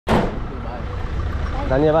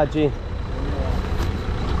Dhanyavad ji.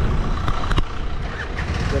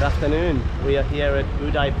 Good afternoon. We are here at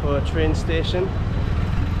Udaipur train station.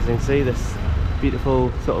 As you can see, this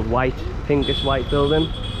beautiful sort of white, pinkish white building.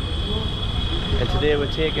 And today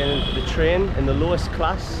we're taking the train in the lowest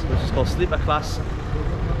class, which is called sleeper class,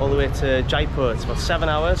 all the way to Jaipur. It's about 7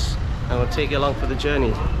 hours and we'll take you along for the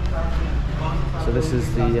journey. So this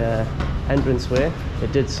is the entranceway.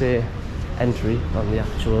 It did say entry on the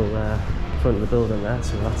actual front of the building there,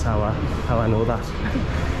 so that's how I know that.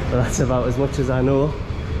 But that's about as much as I know.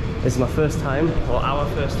 This is my first time, or our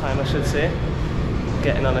first time I should say,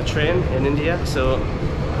 getting on a train in India, so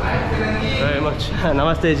very much,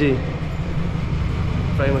 namaste ji.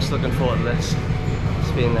 Very much looking forward to this.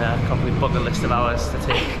 It's been a complete bucket list of ours to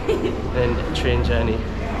take a train journey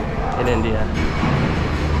in India.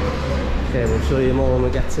 Okay, we'll show you more when we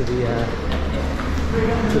get to the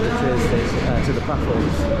train station, to the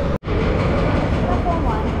platforms.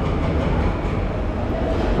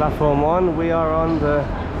 Platform 1, we are on the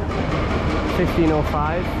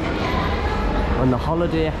 1505 on the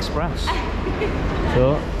Holiday Express.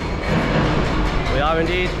 So, we are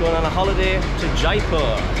indeed going on a holiday to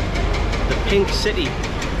Jaipur, the pink city.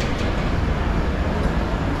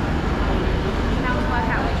 Now we'll work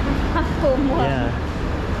out which one's platform 1. Yeah.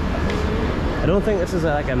 I don't think this is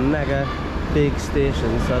like a mega big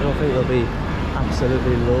station, so I don't think there'll be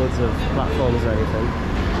absolutely loads of platforms or anything.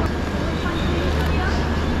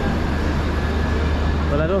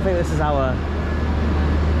 But I don't think this is our,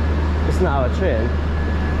 it's not our train.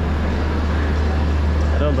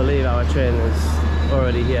 I don't believe our train is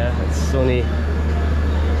already here. It's only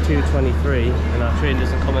 2:23 and our train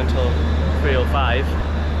doesn't come until 3:05.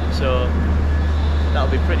 So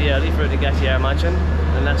that'll be pretty early for it to get here, I imagine,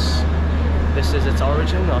 unless this is its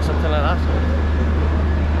origin or something like that.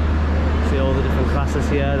 See all the different classes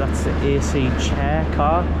here. That's the AC chair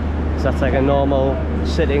car. So that's like a normal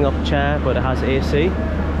sitting up chair, but it has AC. Us.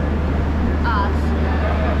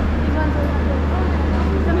 These ones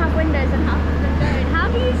some have windows and half of them don't. How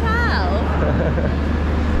do you tell?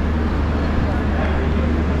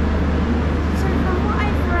 So from what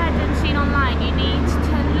I've read and seen online, you need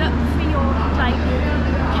to look for your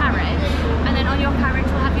carriage, and then on your carriage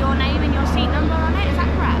will have your name and your seat number on it. Is that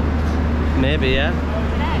correct? Maybe, yeah.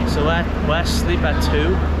 Okay. So we're sleeper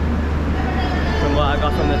 2. From what I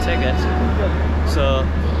got from the ticket, so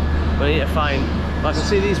we need to find, I can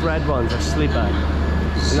see these red ones are sleeper,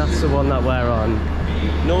 and that's the one that we're on.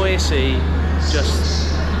 No AC, just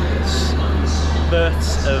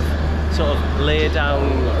berths of sort of lay down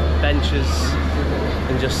benches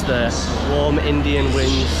and just the warm Indian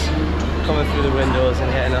winds coming through the windows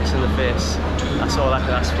and hitting us in the face. That's all I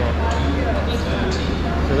could ask for.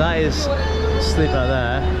 So that is sleeper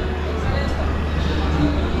there.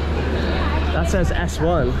 That says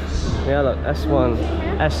S1. Yeah, look, S1.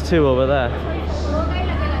 S2 over there.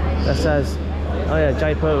 That says, oh yeah,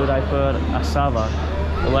 Jaipur, Udaipur, Asava.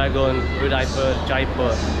 And we're going Udaipur,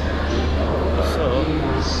 Jaipur. So,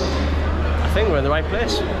 I think we're in the right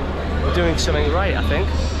place. We're doing something right, I think.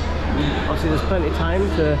 Obviously there's plenty of time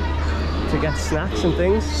to get snacks and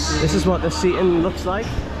things. This is what the seating looks like.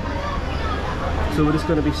 So we're just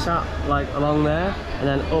going to be sat like along there, and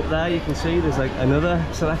then up there you can see there's like another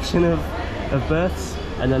selection of berths,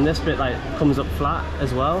 and then this bit like comes up flat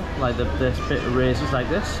as well, like this bit raises like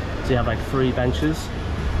this, so you have like 3 benches.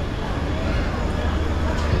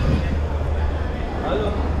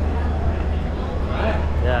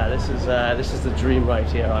 Yeah, this is the dream right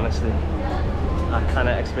here, honestly. I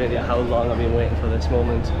cannot explain to you how long I've been waiting for this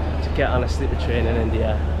moment to get on a sleeper train in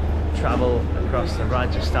India, travel across the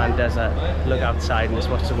Rajasthan desert, look outside and just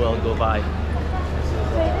watch the world go by. This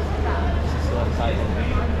is so exciting.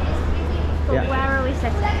 But where are we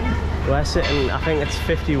sitting? We're sitting, I think it's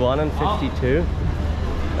 51 and 52.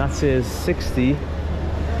 That says 60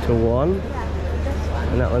 to 1.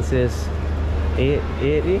 And that one says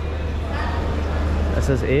 80. That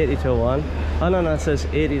says 80 to 1. Oh no, it says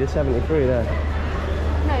 80 to 73 there. No,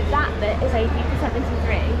 that bit is 80 to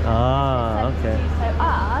 73. Ah, okay. So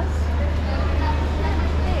ours.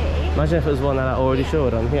 Imagine if it was one that I already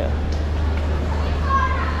showed on here.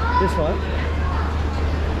 This one.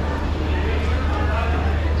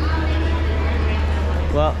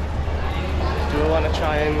 Well, do we want to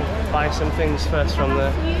try and buy some things first from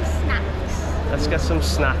the... snacks. Let's get some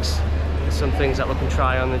snacks. Some things that we can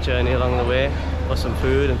try on the journey along the way, or some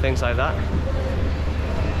food and things like that.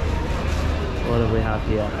 What do we have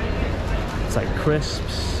here? It's like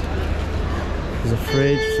crisps. There's a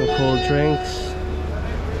fridge, some cold drinks.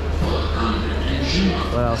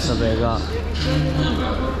 What else have they got?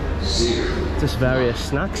 just various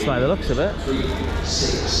snacks by the looks of it.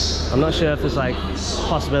 I'm not sure if there's like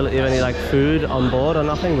possibility of any like food on board or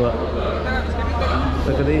nothing, but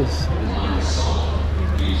look at these.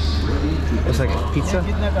 It's like pizza.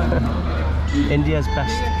 India's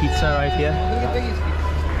best pizza right here.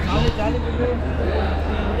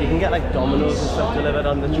 You can get like Domino's and stuff delivered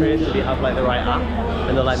on the train if you have like the right app,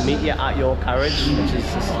 and they'll like meet you at your carriage, which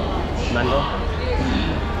is just mental.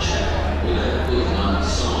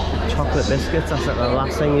 Chocolate biscuits, that's like the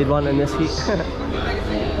last thing you'd want in this heat.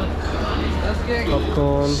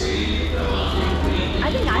 Popcorn.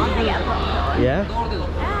 I think I'm gonna get a popcorn. Yeah?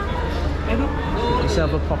 Yeah. Get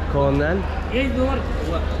yourself a popcorn then.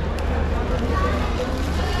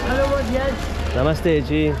 Namaste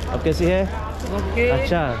जी, आप कैसी है?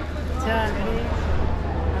 अच्छा.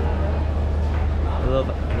 I love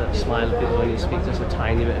the smile of people when you speak just a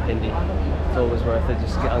tiny bit of Hindi. It's always worth it.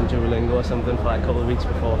 Just get on Duolingo or something for like a couple of weeks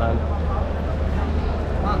beforehand.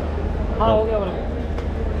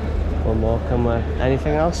 One more, come on.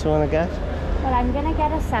 Anything else you want to get? Well, I'm gonna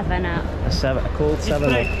get a 7-Up. A cold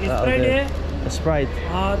 7-Up. Sprite. A Sprite.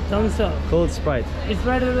 Thumbs up. Cold Sprite.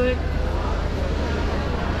 Sprite.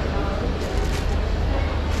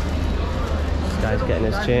 This guy's getting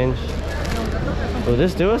his change. Will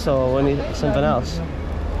this do us or will we need something else?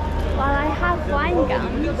 Well, I have wine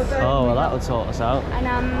gums. Oh, well that would sort us out. And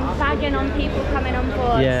I'm bagging on people coming on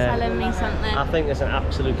board selling me something. I think there's an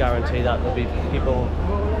absolute guarantee that there'll be people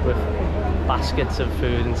with baskets of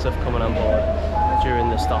food and stuff coming on board during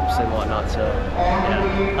the stops and whatnot, so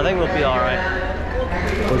yeah, I think we'll be alright.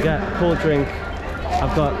 We'll get a cold drink.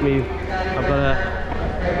 I've got a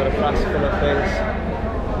flask full of things,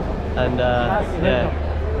 and yeah.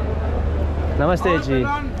 Namaste ji.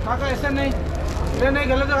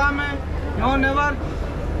 No, never.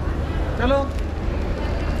 Chalo.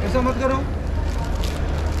 ऐसा मत करो.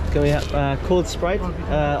 Can we have cold Sprite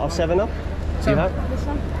or 7-Up? Do you have? This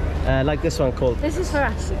one? Like this one, cold. This is for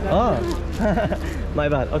us. Oh, my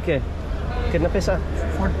bad. Okay. Kitna paisa?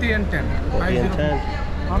 40 and 10. 40 and 10.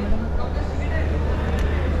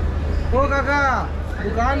 ओ काका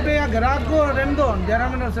दुकान पे या ग्राहक को रहने दो 11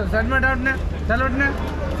 मिनट से साइड में डालने चलो उठने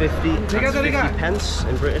 50 pence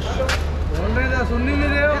in British. बोल रहे थे सुन नहीं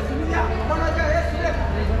रहे हो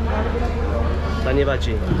Dhanyavad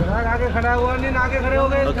ji. ग्राहक आगे खड़ा हुआ नहीं आगे खड़े हो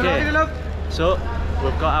गए Okay. So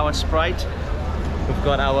we've got our Sprite, we've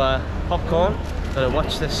got our popcorn. Gotta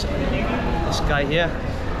watch this guy here,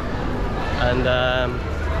 and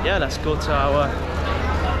yeah, let's go to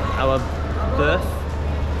our berth.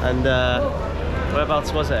 And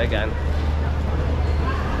whereabouts was it again?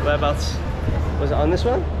 Whereabouts was it on this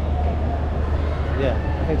one? Yeah,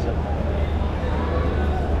 I think so.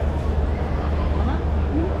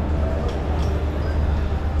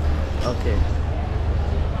 Okay.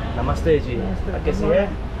 Namaste ji. कैसी है?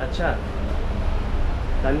 अच्छा.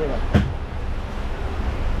 धन्यवाद.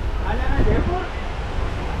 Jaipur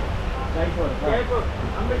Jaipur. Jaipur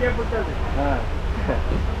हम भी जयपुर चलते Ah.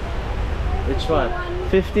 Which one?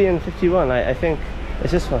 50 and 51, I think.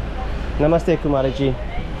 It's this one. Namaste Kumari ji.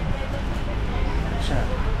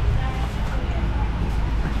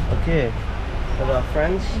 Okay. With our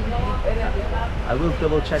friends. I will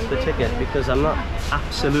double check the ticket because I'm not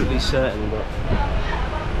absolutely certain, but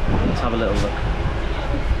let's have a little look.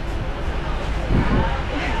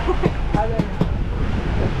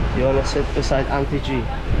 You want to sit beside Auntie G?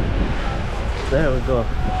 There we go.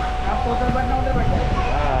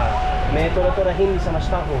 मैं थोड़ा हिंदी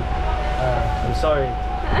समझता हूँ. I'm sorry.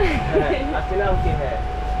 आपका नाम क्या है?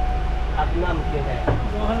 आपका नाम क्या है?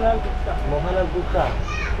 मोहनलाल गुप्ता.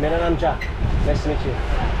 मेरा नाम Jack. Nice to meet you.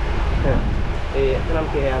 आपका नाम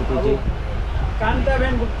क्या है aunty ji?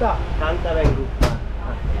 Kantaben Gupta. Kantaben Gupta.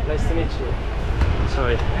 Nice to meet you.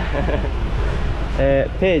 Sorry.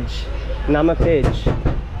 Page. नाम है Page.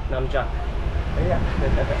 नाम जैक.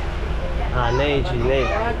 हाँ नहीं जी नहीं.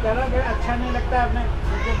 अच्छा नहीं लगता आपने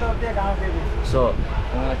तो होते हैं गांव के भी. So I'm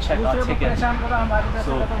gonna check our ticket. So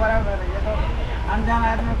there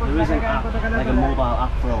isn't like a mobile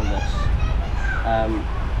app for all this,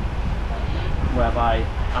 whereby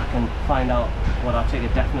I can find out what our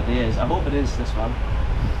ticket definitely is. I hope it is this one.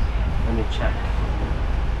 Let me check.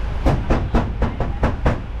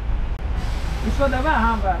 इसको दबा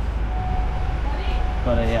हाँ बस.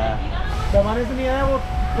 Got a दबाने से नहीं आया वो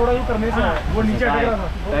थोड़ा यूँ करने से आया. वो नीचे guy गिरा था.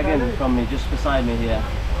 begging from me just beside me here.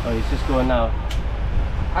 Oh, he's just going now.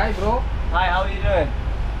 Hi bro. Hi, how are you doing?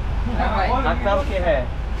 आपका नाम क्या है?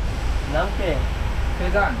 नाम क्या है?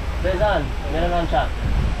 फैजान. फैजान. मेरा नाम चाक.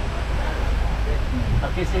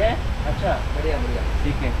 आप कैसे हैं? अच्छा. बढ़िया बढ़िया.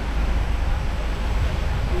 ठीक है.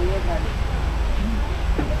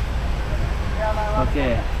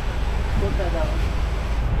 Okay.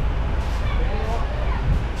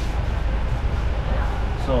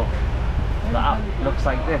 So the app looks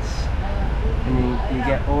like this, and you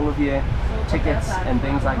get all of your tickets and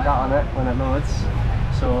things like that on it when it loads.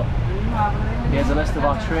 So here's a list of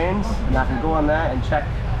our trains, and I can go on there and check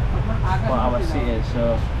what our seat is.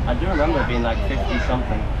 So I do remember being like 50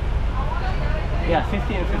 something. Yeah,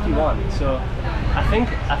 50 and 51. So I think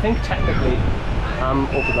technically I'm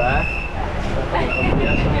over there, over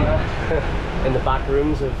here somewhere, in the back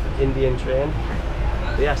rooms of Indian train.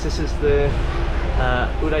 But yes, this is the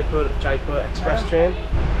Udaipur Jaipur express train.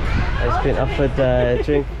 It's been offered a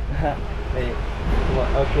drink. Hey, come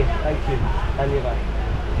on. Okay, thank you. Dhanyavad.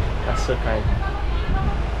 That's so kind.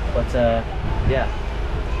 But yeah,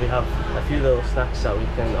 we have a few little snacks that we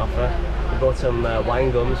can offer. We bought some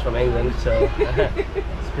wine gums from England, so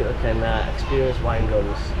people can experience wine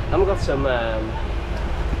gums. And we've got some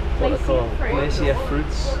what they call glacier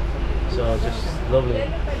fruits, so just lovely.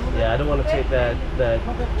 Yeah, I don't want to take the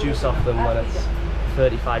juice off them when it's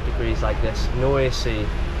 35 degrees like this. No AC.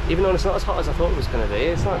 Even though it's not as hot as I thought it was going to be.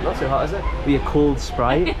 It's not too hot, is it? Be a cold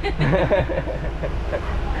Sprite.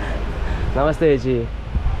 Namaste ji.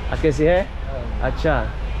 आप कैसी है? अच्छा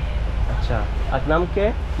अच्छा आप नाम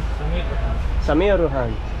क्या? समीर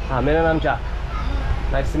रोहन. हाँ मेरा नाम Jack.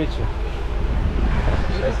 Nice to meet you.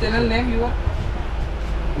 Channel name you are?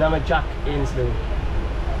 Name is Jack Ainsley.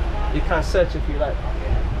 You can search if you like.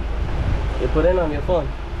 You put in on your phone.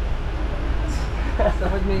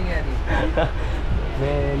 समझ में नहीं आ रही.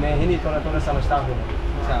 मैं हिंदी थोड़ा समझता हूँ.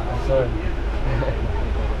 Sorry.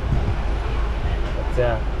 But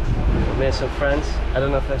yeah, we made some friends. I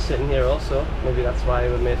don't know if they're sitting here also. Maybe that's why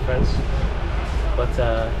we made friends. But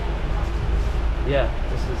yeah,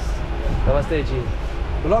 this is Namaste ji.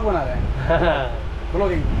 Vlog बना रहे हैं.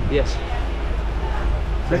 Vlogging. Yes.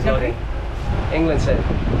 This is England से.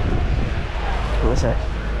 Namaste.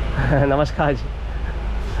 Namaskar ji.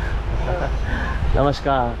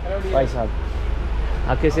 नमस्कार भाई साहब.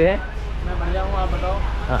 आप कैसे हैं? मैं बढ़िया हूँ, आप बताओ.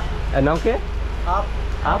 हाँ, नाम क्या?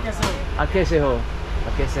 आप कैसे हो? आप कैसे हो?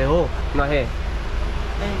 आप कैसे हो? ना है.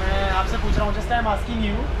 नहीं, मैं आपसे पूछ रहा हूँ. Just I'm asking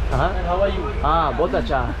you. And how are you? हाँ, बहुत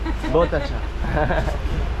अच्छा, बहुत अच्छा.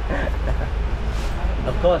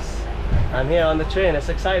 Of course, I'm here on the train. It's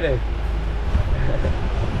exciting.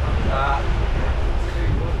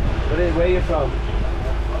 Where are you from?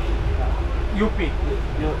 UP.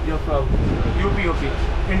 You're from UP.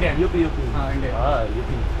 Indian. UP. Indian. Ah,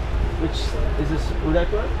 UP. Which is this?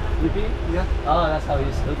 Udaipur? UP? Yeah. Oh, that's how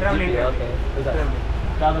you spell Traveling. UP. Okay.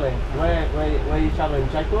 Traveling. Where are you traveling?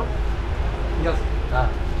 Jaipur? Yes. Ah.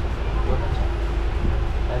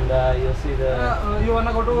 And you'll see the. You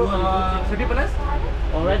wanna go to City Palace?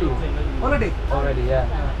 Already, yeah.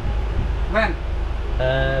 When?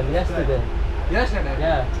 Yesterday. Yesterday.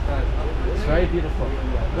 Yeah. It's very beautiful.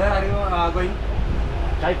 Where are you going?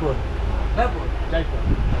 Jaipur. Jaipur.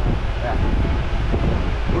 Yeah.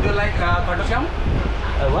 Would you like Khatu Shyam?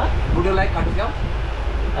 What? Would you like Khatu Shyam?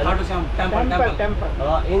 Khatu Shyam temple.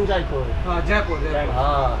 In Jaipur. Jaipur.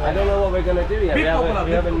 I don't know what we're gonna do yet. Big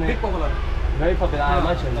Big popular. Very popular, I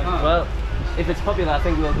imagine. Well, if it's popular, I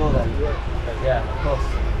think we'll go then. Yeah, of course.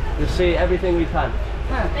 We'll see everything we can.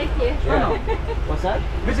 Thank you. Yeah. What's that?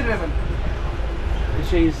 Which reason?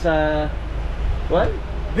 She's what?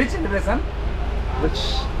 Which reason? Which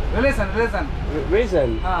Relation. reason?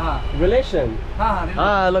 Relation?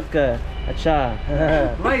 Ah, look, acha.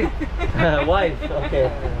 Right. Wife.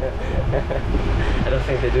 Okay. I don't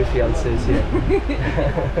think they do fiancés here.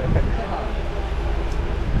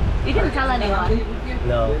 You didn't tell anyone.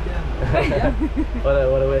 No. What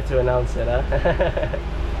a way to announce it, huh?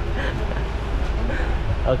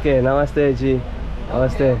 Okay, namaste ji.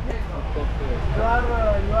 Namaste. You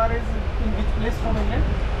are in which place from England?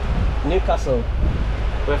 Newcastle.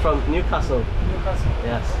 We're from Newcastle. Newcastle.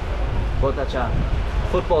 Yes. Bahut acha.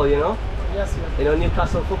 Football, you know? Yes. You know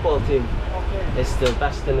Newcastle football team? Okay. It's the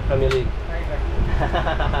best in the Premier League. Right.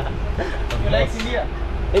 You like India?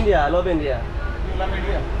 India, I love India. You love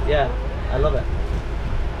India? Yeah, I love it.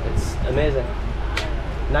 It's amazing.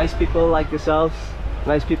 Nice people like yourselves.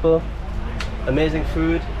 Nice people. Amazing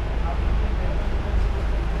food.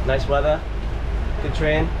 Nice weather. Good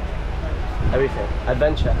train. Everything.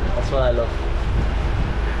 Adventure. That's what I love.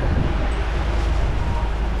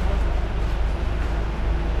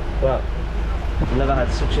 Well, I've never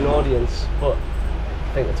had such an audience, but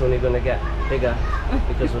I think it's only going to get bigger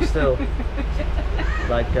because we're still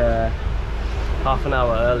like half an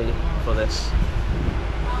hour early for this.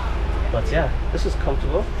 But yeah, this is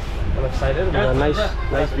comfortable. I'm excited. We've got a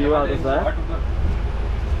nice view out of there,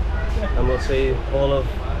 and we'll see all of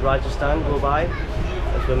Rajasthan go by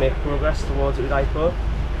as we make progress towards Udaipur.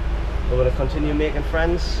 We're going to continue making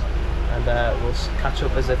friends, and we'll catch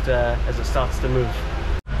up as it starts to move.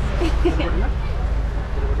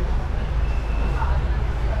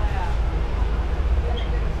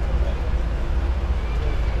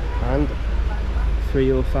 And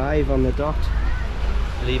 3:05 on the dot,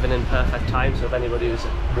 leaving in perfect time. So if anybody was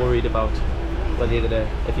worried about whether you're gonna,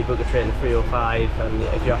 if you book a train at 3:05 and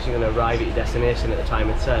if you're actually going to arrive at your destination at the time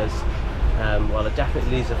it says, well, it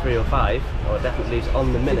definitely leaves at 3:05, or it definitely leaves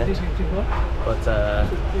on the minute. But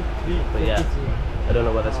yeah, I don't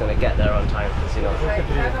know whether it's going to get there on time, because you know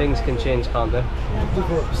things can change, can't they?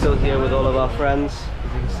 We're still here with all of our friends,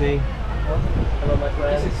 as you can see. Hello, my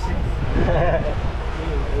friends.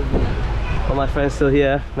 All my friends still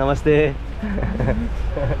here. Namaste.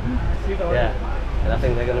 Yeah, and I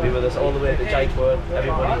think they're going to be with us all the way to Jaipur.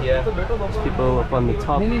 Everybody here. There's people up on the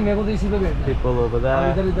top. People over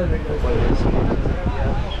there.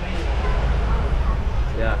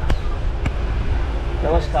 Yeah.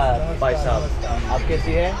 Namaskar, bhai sahab. Aap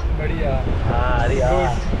kaisi hai? बढ़िया.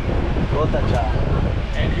 Good. बहुत अच्छा.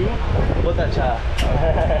 And you? बहुत अच्छा.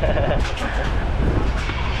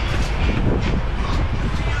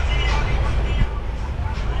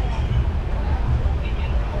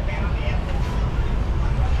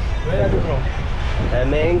 Where are you from?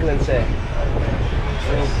 मैं England से.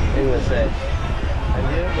 England से. And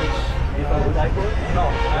you? You from Udaipur? No,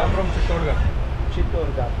 I am from Chittorgarh.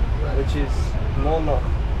 Chittorgarh, which is more north.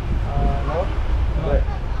 No?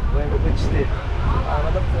 Which state?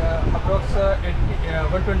 Approx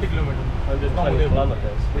 120 kilometers. 120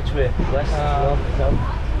 kilometers. Which way? West, north, south?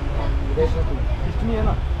 East में है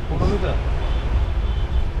ना? ऊपर में था.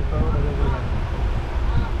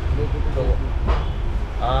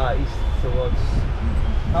 East towards.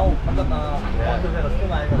 Now, मतलब कौन से रास्ते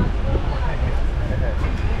में आएगा?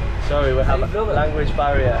 Sorry, we have a language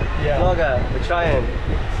barrier. Yeah. Vlogger, we're trying.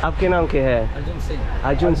 आपके नाम क्या है? Arjun Singh.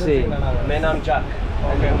 Arjun Singh. मेरा नाम Jack.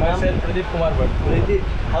 Okay, myself Pradeep Kumar Bhatt. Pradeep,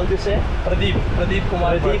 how do you say? Pradeep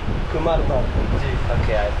Kumar Bhatt. Pradeep Kumar Bhatt. Ji.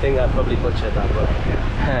 Okay, I think I probably butchered that, but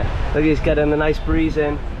look, he's getting a nice breeze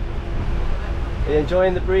in. Are you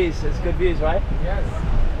enjoying the breeze? It's good views, right? Yes.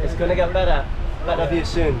 It's gonna get better. Better views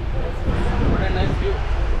soon. What a nice view.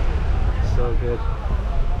 So good.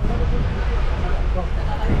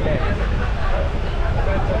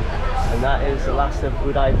 And that is the last of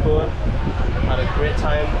Udaipur. Had a great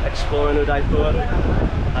time exploring Udaipur.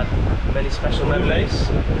 Had many special memories.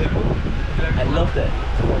 I loved it.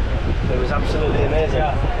 It was absolutely amazing.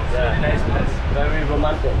 Yeah. Yeah. Nice place. Very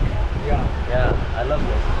romantic. Yeah. Yeah, I loved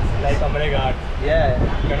it. Like Amre Ghat, Yeah,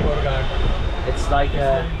 Kanwar Ghat. it's like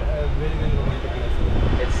Very romantic place.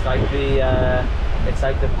 it's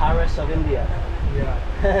like the Paris of India.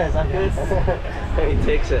 Yeah. Is that good? He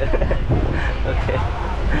takes it. Okay.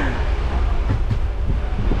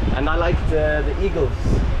 And I liked the eagles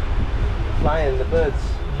flying, the birds.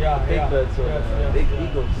 Yeah. Big yeah. birds, or Yes, yes, big yeah.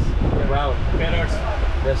 eagles around. Parrots.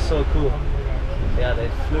 They're so cool. Yeah, they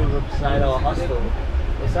flew beside our hostel.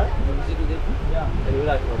 What's that? Yeah. In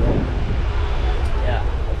Udaipur, right? Yeah,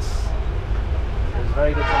 it was a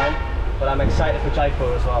very good time. But I'm excited for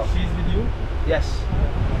Jaipur as well. She's with you? Yes.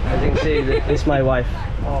 As you can see, this is my wife.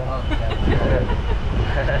 Oh.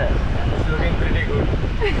 It's looking pretty good.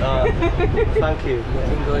 Thank you.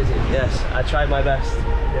 Yes, I tried my best.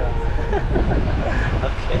 Yeah.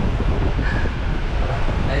 Okay.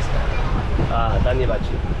 Nice. Dhanyavad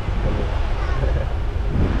ji.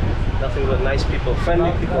 Nothing but nice people,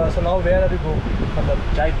 friendly people. So now where are you going?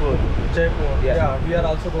 Jaipur. Jaipur. Yeah. Yeah. We are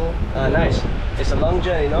also going. Nice. It's a long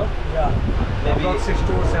journey, no? Yeah. Maybe About 6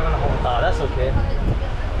 to 7 hours. That's okay.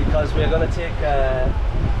 Because we're going to take a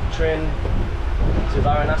train to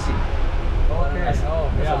Varanasi. Okay. It's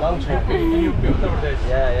a long train.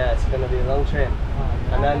 Yeah, it's going to be a long train.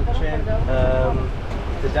 And then train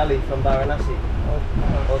to Delhi from Varanasi.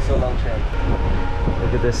 Also a long train.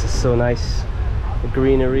 Look at this, it's so nice. The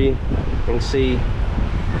greenery, you can see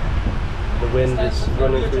the wind is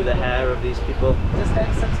running through the hair of these people. Just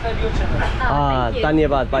like subscribe your channel.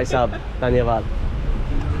 Dhanyavad, bhai sahab. Dhanyavad.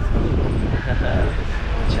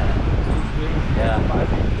 Yeah,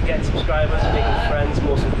 getting subscribers, making friends,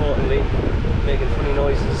 most importantly, making funny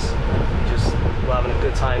noises. Just we're having a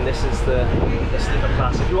good time. This is the sleeper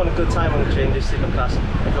class. If you want a good time on the train, do sleeper class.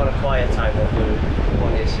 If you want a quiet time, then do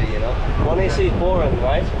 1AC, you know. 1AC is boring,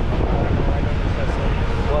 right?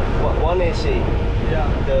 1AC. Yeah.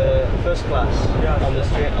 The first class on the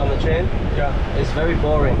train is very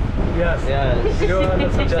boring. Yes. Yeah. You are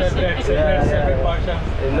the just separate portions.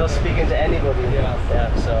 not speaking to anybody.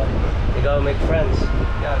 Yeah. So You gotta make friends.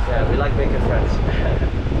 Yes. Yeah, we like making friends.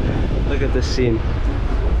 Look at this scene.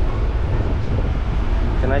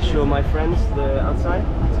 Can I show my friends the outside?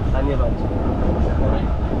 Dhanyavad.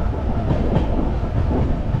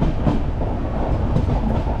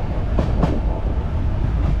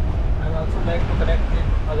 I would also like to connect with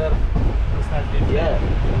other personalities. Yeah.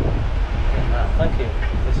 Thank you.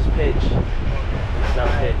 This is Paige. Now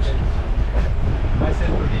Paige.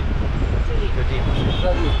 Myself Pradeep. Pradeep.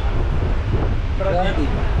 Pradeep.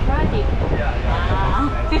 Pradeep. Yeah. Ah.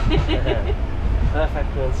 Perfect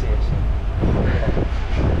pronunciation.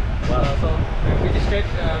 Wow. So, which state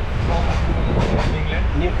from England?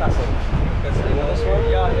 Newcastle. You know this one?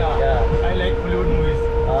 Yeah. I like Hollywood movies.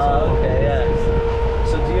 Oh, okay, yeah.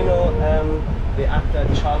 So do you know the actor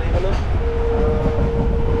Charlie Hunnam?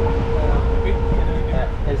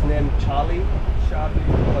 His name Charlie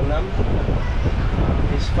Hunnam.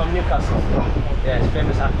 He's from Newcastle. Yeah, he's a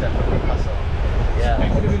famous actor from Newcastle. Yeah.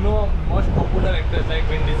 Actually, we know most popular actors like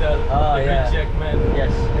Vin Diesel, yeah. Jackman.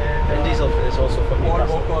 Yes. Vin Diesel is also from Paul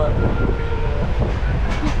Newcastle. Walker.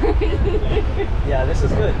 Yeah, this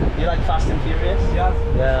is good. You like Fast and Furious? Yes.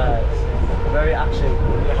 Yeah, it's very action.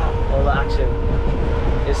 Yeah. All the action.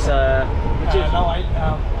 It's Now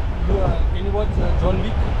can you watch John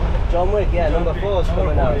Wick? John Wick, yeah, John number Wick, 4 is number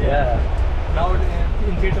coming four, out. yeah. Yeah. Now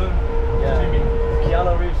in theater streaming.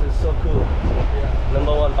 Keanu Reeves is so cool. Yeah.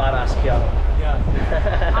 Number 1 badass Keanu. Yeah.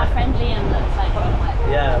 Our friend Liam looks like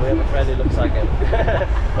him. Yeah, we have a friend who looks like him.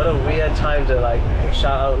 What a weird time to like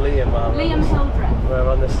shout out Liam while Liam Hildreth. we're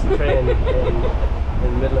on this train in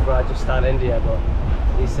the middle of Rajasthan, India, but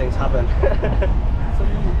these things happen. So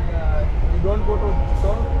you don't go to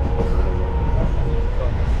store?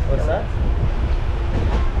 What's that?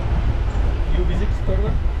 You visit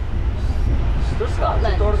store?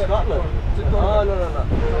 Scotland. Scotland. Oh no.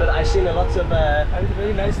 But I've seen a lot of. And it's a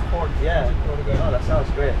very nice spot. Yeah. Chittorgarh. Oh, that sounds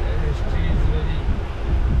great. History is very.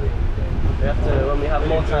 We have to when we have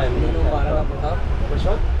more time. Which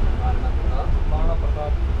one? Mahana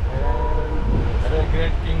Pratap. It's a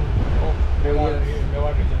great king of Mewar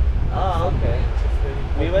region. Ah, okay. It's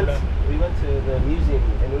very popular. We went to the museum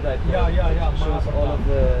in Udaipur. Yeah. It shows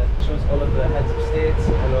all of the heads of states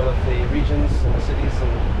and all of the regions and the cities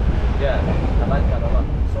and yeah, I like that a lot.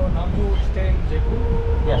 So now you stay in Jaipur?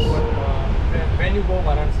 Yes. When you go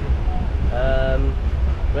Varanasi?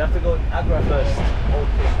 We have to go Agra first,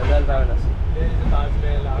 Okay. and then Varanasi. There is a Taj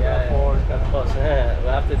Mahal, Agra Fort. Of course. We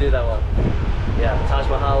have to do that one. Yeah, Taj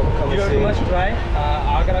Mahal coming You soon. must try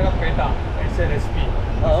Agra ka peta. It's a recipe.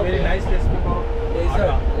 Oh, It's very okay. nice recipe for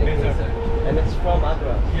Agra. Dessert. And it's from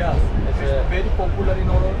Agra. Yes. It's very popular in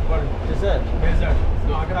our world. Dessert. Dessert.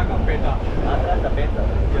 Agra ka peta. Agra Tapeta.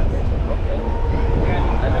 Yes. Okay. And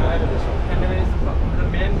I never heard of this one. the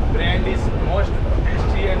main brand is most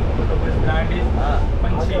tasty and this brand is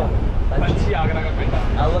Panchi. Panchi Agra ka peta.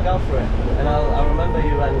 I'll look out for it, and I'll remember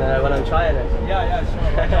you when I'm trying it. Yeah, sure.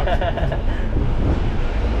 Why not?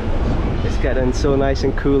 It's getting so nice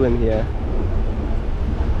and cool in here.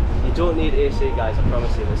 You don't need AC, guys. I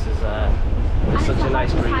promise you. This is it's such a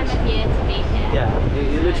nice breeze. Time of year to be here. Yeah,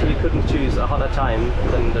 you literally couldn't choose a hotter time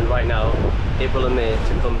than right now, April and May,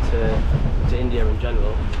 to come to India in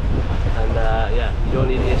general. And yeah, you don't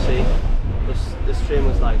need AC. This train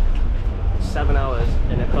was like 7 hours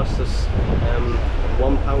and it cost us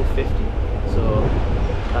 £1.50. So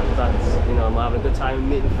that's you know, I'm having a good time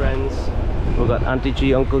meeting friends. We've got Auntie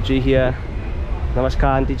G, Uncle G here.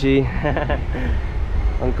 Namaskar, Auntie G.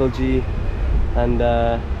 Uncle G. And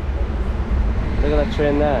look at that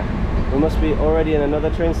train there. We must be already in another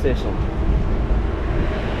train station.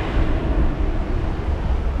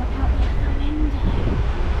 Look out the window.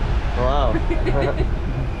 Wow.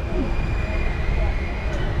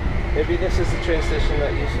 Maybe this is the train station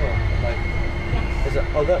that you saw. Like, is it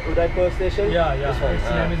Udaipur station? Yeah. This one? Its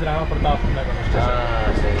name is Rama Pratap Nagar station.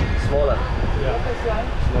 I see. Smaller. Yeah.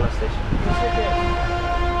 Smaller station.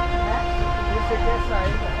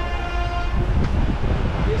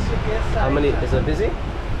 How many, is it busy?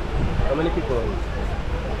 How many people?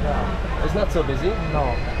 Yeah. It's not so busy.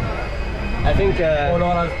 No. I think, All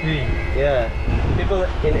are free. yeah, people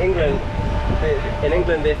in England,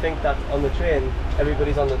 they think that on the train,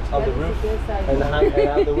 everybody's on the roof and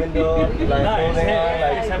out the window, like holding on,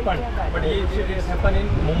 It's like, happened. But it's happened in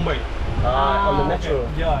Mumbai. on the metro.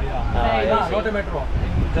 Yeah. Very yeah. busy. Not a metro.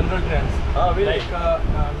 In general trains. Oh, really? Like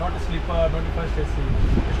not a sleeper, not a first AC.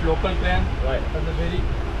 It's local train. Right. But they're very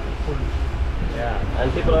full. Yeah,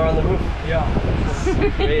 and people are on the roof. Yeah.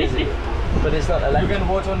 Crazy. But it's not You electric. can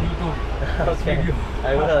watch on YouTube. Okay, Video.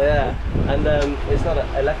 I will, yeah. And it's not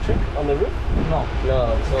electric on the roof? No.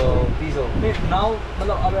 No, so diesel. Now,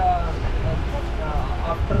 मतलब अब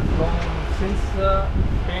after long since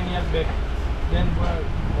 10 years back, then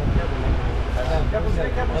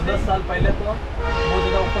 10 साल पहले तो बहुत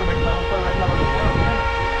ज़्यादा ऊपर बैठना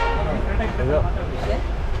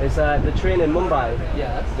Is the train in Mumbai?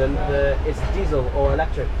 Yes. It's diesel or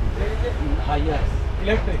electric? Yes.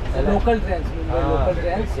 electric. Local trains. Local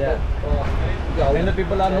trains. Yeah. And the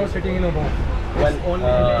people are not sitting in a room. When It's only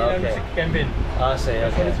okay. cabin. I see.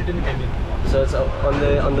 It's only Okay. sit in the cabin. So it's on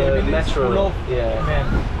the Cabin is metro. full of Yeah. men.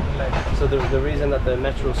 Like, So the reason that the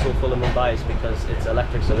metro is so full in Mumbai is because it's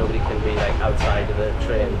electric, so nobody can be like outside of the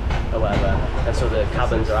train or whatever, and so the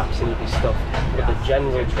cabins are absolutely stuffed. But the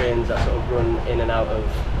general trains that sort of run in and out of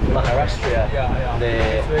Maharashtra, yeah. they.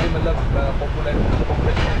 It's very popular.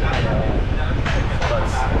 But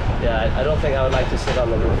yeah, I don't think I would like to sit on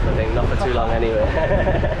the roof. I think not for too long anyway.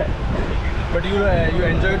 But you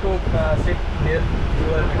enjoy to sit near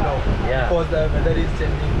your window. Yeah. Because the weather is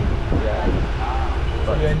changing. Yeah.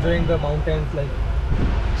 So you're enjoying the mountains like.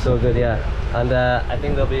 So good, yeah. And I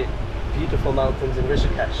think there'll be beautiful mountains in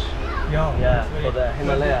Rishikesh. Yeah. Yeah, it's very- for the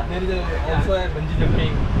Himalaya. There is also a bungee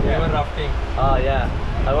jumping, river rafting. Oh yeah,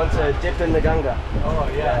 I want to dip in the Ganga. Oh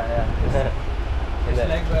Yeah. It's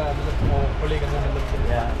like holy Ganga.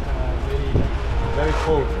 Yeah. Very. Very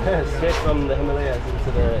cold. Straight from the Himalayas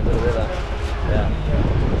into the river. Yeah.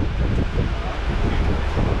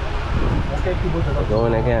 We're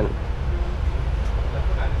going again.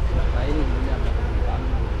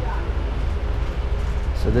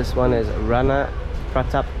 So this one is Rana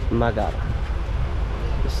Pratap Nagar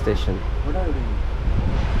station. What are you doing?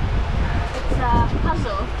 It's a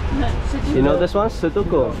puzzle. You know this one?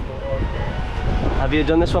 Sudoku. Have you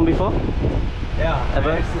done this one before? Yeah.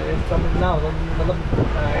 Ever? It's something now.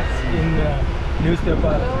 It's in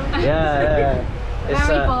newspaper. Yeah. It's,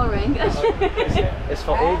 Very boring. it's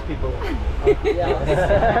for old people.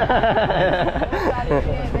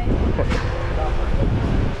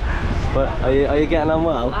 But are you getting on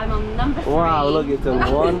well? I'm on number 3. Wow, look, you've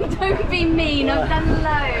done one. Don't be mean, I've done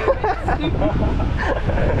loads.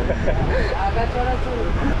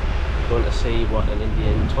 Going to see what an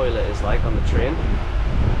Indian toilet is like on the train.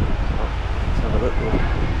 Let's have a look.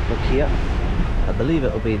 Look here. I believe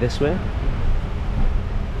it'll be this way.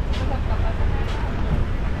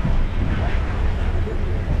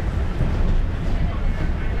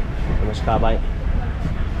 Namaskar, bhai.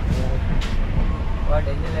 What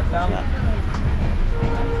engine left arm?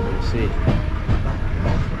 Let's see.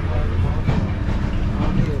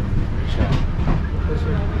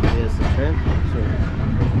 Here's the train.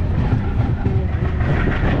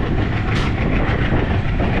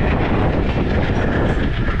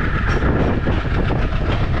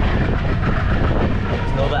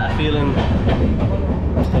 There's no better feeling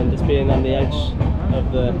than just being on the edge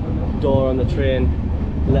of the door on the train,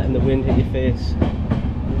 letting the wind hit your face,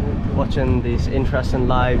 watching these interesting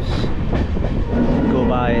lives go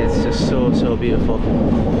by. It's just so beautiful.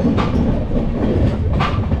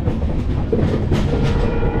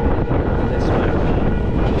 This way.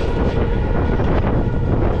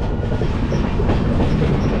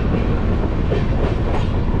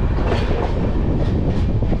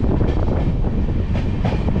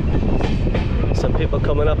 Some people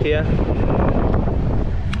coming up here.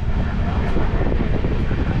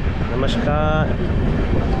 Namaskar.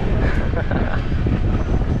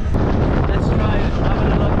 Let's try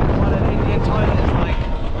having a look at what an Indian toilet is like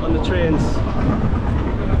on the trains.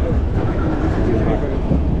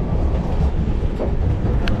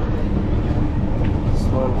 This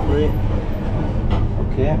one free.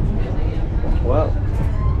 Okay. Well,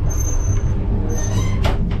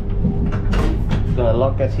 gonna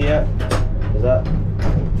lock it here. Is that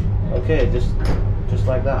okay? Just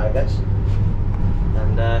like that, I guess.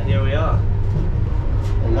 And here we are.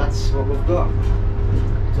 And that's what we've got.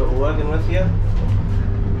 So what we're working with here.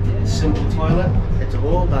 Simple toilet. It's a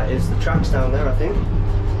hole. That is the tracks down there, I think.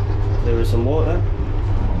 There is some water.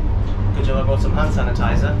 Good job I brought some hand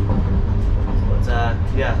sanitizer. But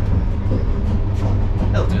yeah,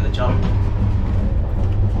 it'll do the job.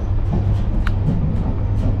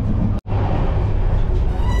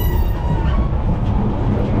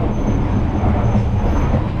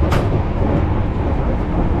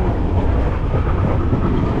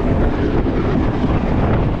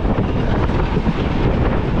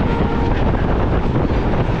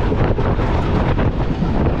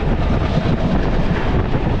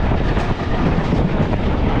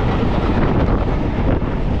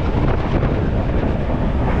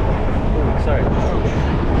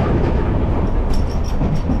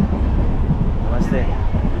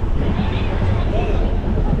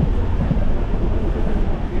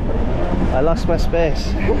 lost my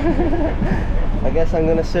space. I guess I'm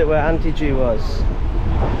gonna sit where Auntie G was.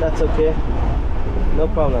 That's okay. No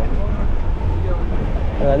problem.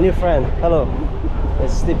 New friend, hello.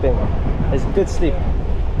 Is sleeping. It's good sleep.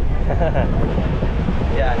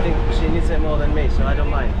 Yeah, I think she needs it more than me, so I don't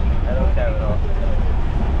mind. I don't care at all.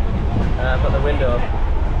 And I've got the window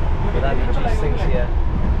with Auntie G's things here.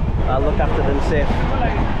 I'll look after them safe.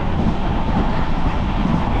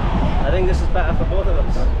 I think this is better for both of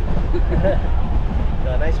us.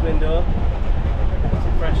 Got a nice window,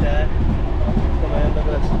 some fresh air. Come in, look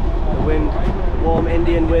at this. The wind, the warm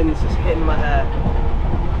Indian winds just hitting my hair.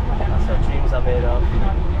 That's what dreams are made of.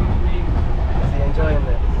 Is he enjoying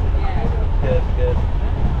this? Good, good.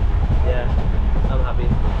 Yeah, I'm happy.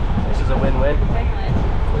 This is a win-win.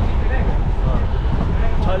 Oh.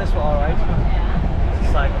 Toilets were alright. It's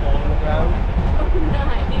just like all on the ground.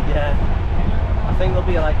 Yeah. I think there'll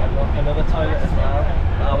be like another toilet as well.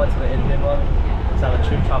 I went to the Indian one because I'm a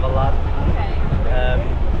true travel lad. Okay.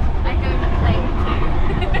 I don't claim to.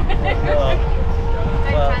 No.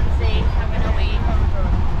 Don't fancy having a wee.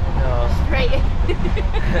 No. Straight in.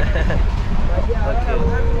 Okay.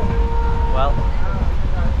 Well,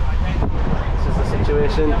 this is the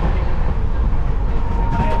situation.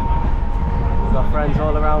 We've got friends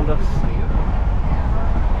all around us.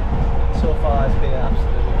 So far it's been an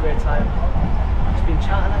absolutely great time. Just been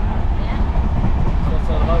chatting. Yeah. So it's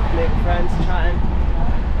all about making friends, chatting,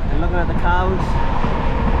 and looking at the cows.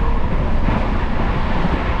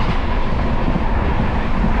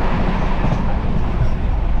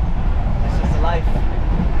 It's just the life.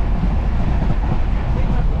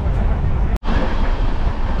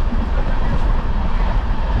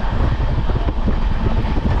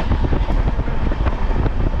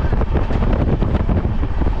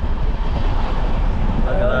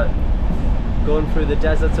 Going through the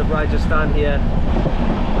deserts of Rajasthan here,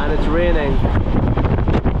 and it's raining.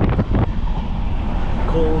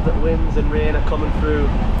 Cold winds and rain are coming through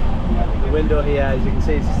the window here. As you can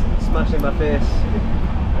see, it's smashing my face.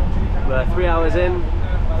 We're 3 hours in,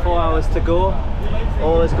 4 hours to go.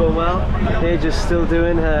 All is going well. Paige is still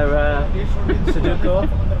doing her Sudoku.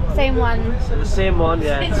 Same one. So the same one,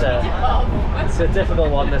 yeah. It's a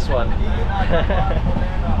difficult one, this one.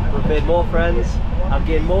 We've made more friends. I've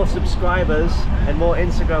gained more subscribers and more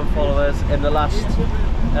Instagram followers in the last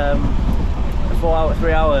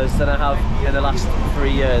 3 hours than I have in the last 3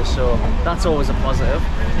 years, so that's always a positive.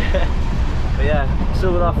 But yeah,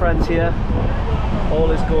 still with our friends here, all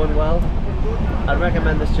is going well. I'd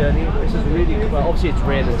recommend this journey. This is really cool. Well, obviously it's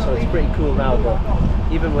raining, so it's pretty cool now, but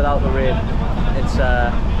even without the rain, it's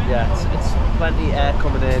it's plenty air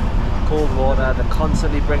coming in, cold water. They're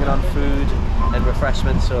constantly bringing on food and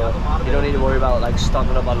refreshments, so you don't need to worry about like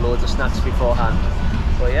stocking up on loads of snacks beforehand.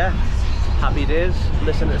 But yeah, happy days.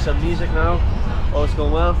 Listening to some music now. All's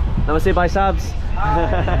going well. Namaste, bye Sabs.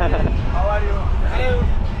 How are you? Hello.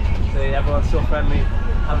 So yeah, everyone's so friendly,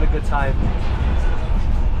 having a good time.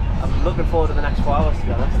 I'm looking forward to the next 4 hours, to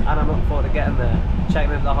be honest, and I'm looking forward to getting there,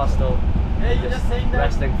 checking into the hostel, just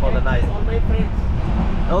resting for the night. All my friends.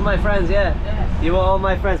 All my friends, yeah. You are all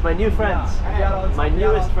my friends, my new friends, my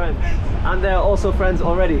newest friends, and they're also friends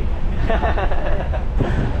already.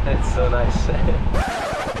 It's so nice.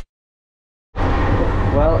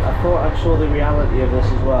 Well, I thought I'd show the reality of this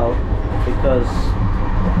as well, because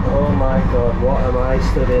oh my god, what am I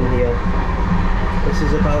stood in here? This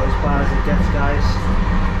is about as bad as it gets, guys.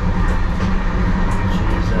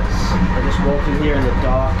 Jesus, I just walked in here in the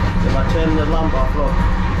dark. If I turn the lamp off, look,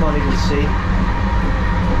 you can't even see.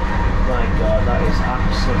 My god, that is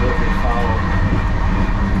absolutely foul.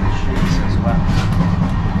 Jesus, wow.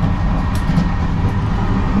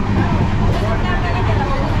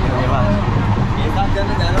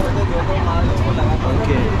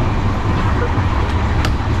 Okay.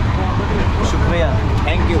 Shukriya.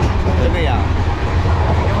 Thank you.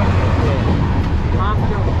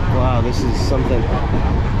 Wow, this is something.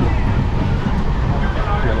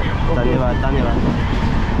 Dhanyavad, dhanyavad.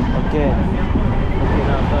 Okay. Okay,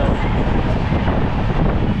 now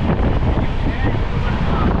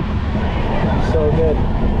so good.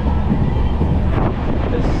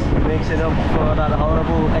 This makes it up for that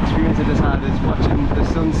horrible experience I just had, is watching the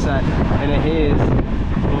sunset in a haze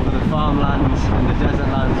over the farmlands and the desert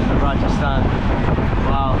lands of Rajasthan.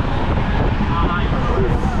 Wow.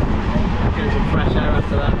 Getting some fresh air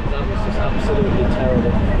after that, because that was just absolutely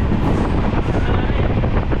terrible.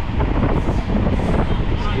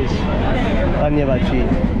 Dhanyavad ji.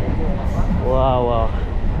 Wow, wow.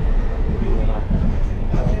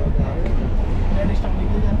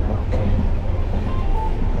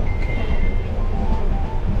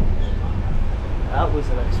 That was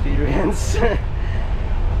an experience.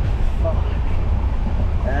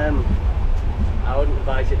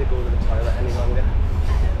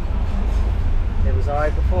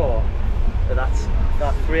 alright before, but that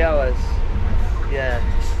 3 hours. Yeah,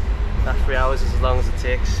 that 3 hours is as long as it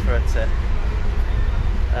takes for it to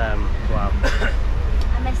go out.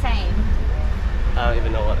 I'm the same. I don't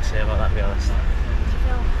even know what to say about that, to be honest. Do you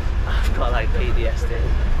feel? I've got like PTSD.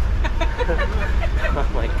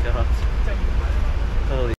 Oh my god.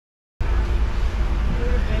 Holy.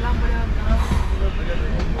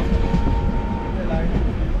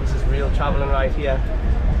 This is real travelling right here.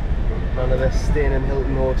 None of this staying in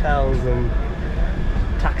Hilton hotels and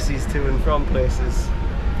taxis to and from places.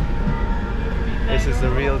 This is the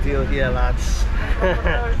real deal here, lads.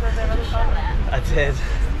 I did.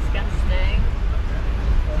 Disgusting.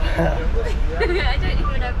 I don't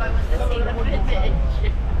even know if I want to see the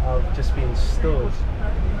footage. I've just been stood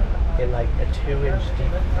in like a 2-inch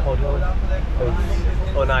deep puddle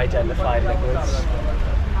with unidentified liquids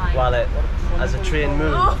while it, as the train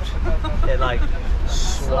moved, it like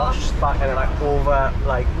swashed back and it like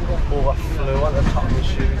overflew on the top of my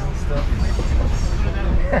shoes and stuff.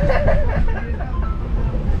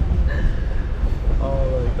 Oh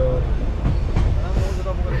my god.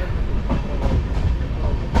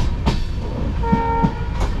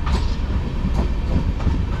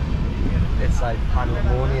 It's like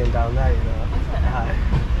pandemonium down there, you know.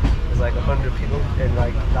 There's like 100 people in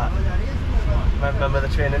like that. Remember the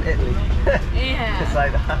train in Italy? Yeah. It's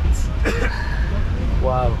like that.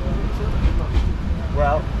 Wow.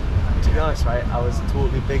 Well, to be honest, right, I was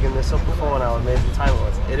totally bigging this up before and how amazing time it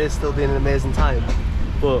was. It is still being an amazing time,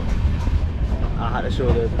 but I had to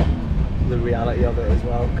show the reality of it as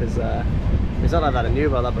well, because it's not like that I knew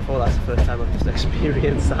about that before. That's the first time I've just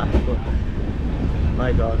experienced that. But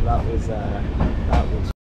my god, that was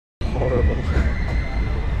horrible.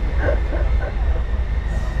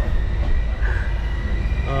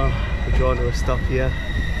 Oh, we're drawn to a stop here.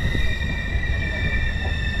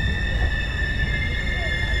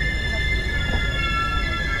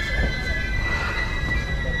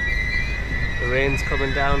 The rain's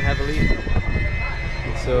coming down heavily,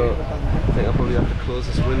 so I think I'll probably have to close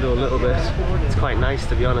this window a little bit. It's quite nice,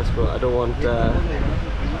 to be honest, but I don't want the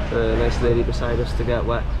nice lady beside us to get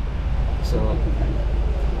wet. So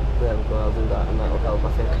there we go, I'll do that and that'll help,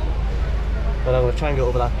 I think. But I'm going to try and get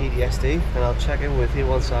over that PTSD and I'll check in with you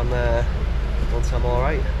once I'm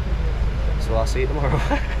alright. So I'll see you tomorrow.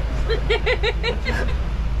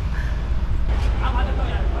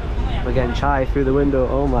 We're getting chai through the window.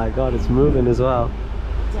 Oh my god, it's moving as well.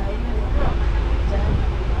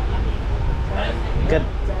 Good.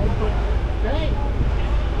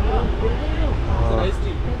 Oh,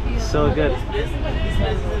 so good.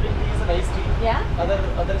 Yeah?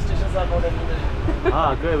 Other stations are not available.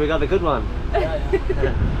 Ah, great, we got the good one.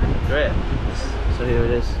 Great. So here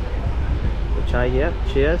it is. The chai here.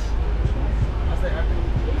 Cheers.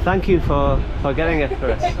 Thank you for getting it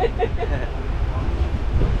for us.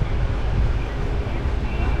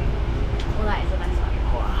 Well, that is a nice one.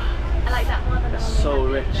 I like that more than the one we So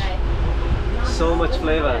had rich. today. So much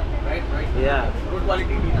flavour. Right. Yeah. Good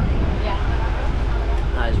quality. Yeah.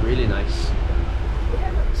 That is really nice.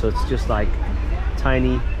 So it's just like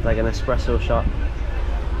tiny, like an espresso shot,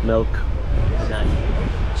 milk, and then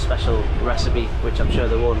special recipe, which I'm sure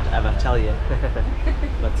they won't ever tell you.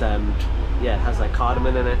 But yeah, it has like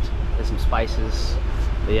cardamom in it. There's some spices.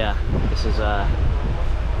 But yeah, this is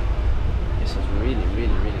really,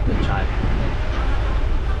 really, really good chai.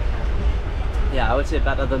 Yeah, I would say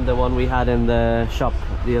better than the one we had in the shop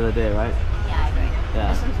the other day, right? Yeah, I agree.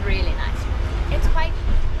 Yeah. This one's really nice. It's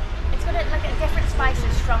got like a different spice.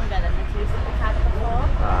 It's stronger than the teas that we've had before.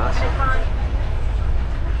 Ah, And it can't.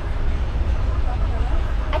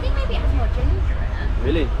 I think maybe it has more ginger in it.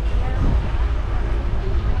 really?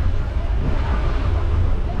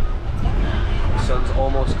 The sun's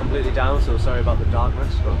almost completely down, so sorry about the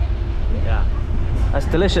darkness, but yeah. That's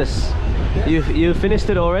delicious. You finished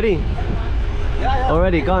it already? Yeah.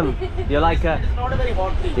 Already gone. You're like a, It's not a very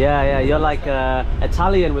hot tea. yeah, you're like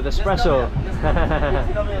Italian with espresso.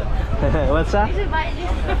 What's that? He's invited you.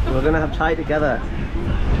 We're gonna have chai together.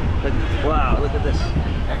 Look, wow, look at this.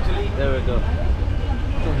 Actually, There we go.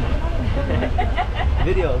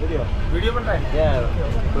 Video. video ban raha hai.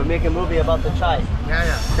 Yeah, we're making a movie about the chai.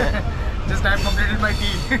 Yeah. Just I have completed my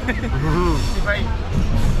tea. If I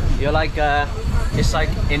You're like, it's like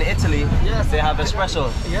in Italy, Yes. they have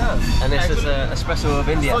espresso, and this is espresso of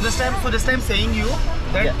India. So this time saying you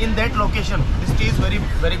that Yeah. in that location this tea is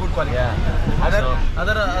very good quality. Yeah.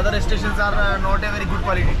 Other stations are not a very good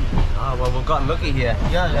quality. Oh, well, we've gotten lucky here.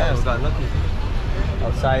 Yeah. We've gotten lucky.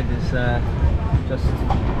 Outside is just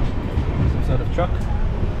some sort of truck.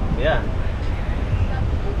 Yeah.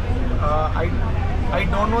 I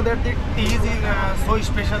don't know that the tea is so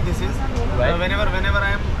special. This is Right. whenever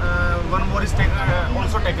I am one more is taken,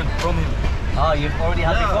 also taken from him. Oh, you've already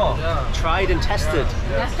had before? Yeah. Tried and tested.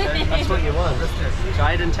 That's what you want.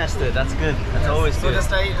 Tried and tested. That's good. That's always So good.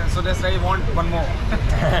 just I want one more.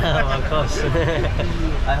 Of course.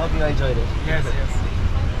 I hope you enjoyed it. Yes.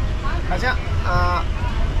 Acha,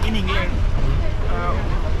 in England,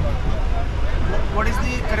 what is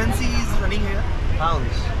the currency is running here?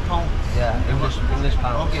 Pounds. Pounds. Yeah, English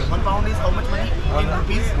pounds. Okay, 1 pound is how much money in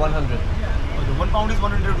rupees? 100. Okay, 1 pound is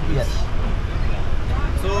 100 rupees. Yes.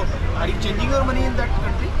 So, are you changing your money in that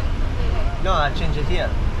country? No, I change it here.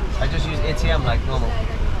 I just use ATM like normal.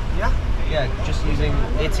 Yeah? Yeah, just using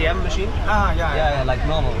ATM machine. Yeah. Yeah, like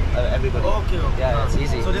normal. Everybody. Okay. Yeah, it's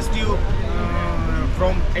easy. So just you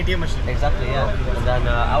from ATM machine. Exactly, yeah. And then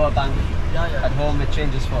our bank at home, it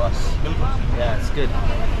changes for us. Yeah, it's good.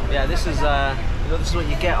 Yeah, this is this is what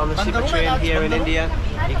you get on the super train here in India.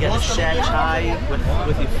 You get a shared chai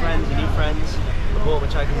with your friends and new friends.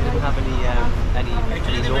 Which I didn't have any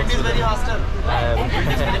Actually, the wind notes is with very it. faster.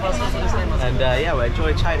 And yeah, we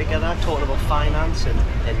enjoy chai together, talking about finance and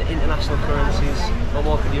international currencies. What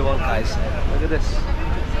more could you want, guys? Look at this,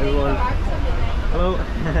 everyone. Hello.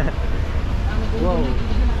 Whoa,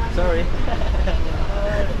 sorry.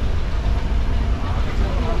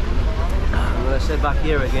 I'm gonna sit back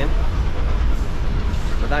here again.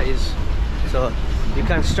 But that is so you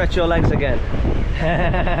can stretch your legs again.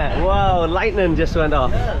 Wow, lightning just went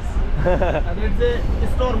off. Yes. And it's a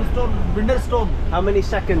storm, winter storm. How many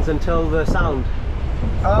seconds until the sound?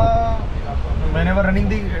 Whenever running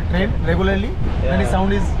the train regularly, when the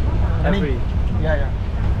sound is running. Every. Yeah.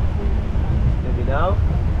 Maybe now.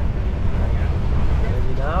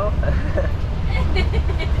 Maybe now.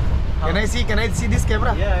 Can I see this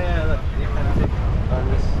camera? Yeah, look, you can take on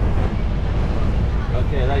this.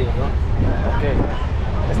 Okay, there you go. Okay.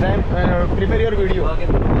 This time, prepare your video. Log in.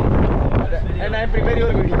 And I prepare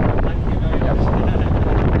your video. Thank you very much.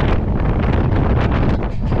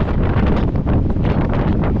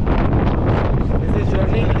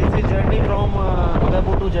 This is journey from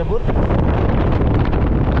Udaipur to Jaipur.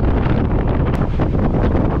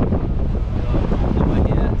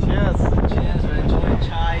 Cheers. Cheers, we're enjoying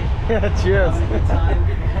chai. Cheers. Having a good time.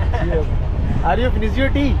 Cheers. Are you finished your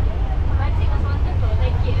tea? My tea was wonderful,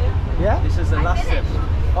 thank you. Yeah? This is the last sip.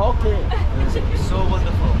 Okay. It's so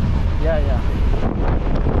wonderful. Yeah.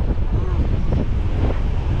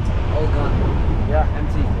 All gone. Yeah.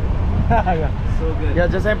 Empty. Yeah. So good. Yeah,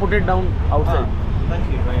 just I put it down outside. Thank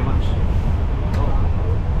you very much.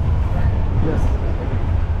 Yes.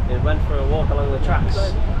 It went for a walk along the tracks,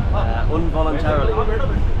 involuntarily.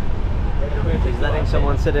 He's letting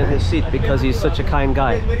someone sit in his seat because he's such a kind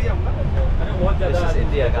guy. This is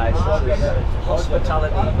India, guys. This is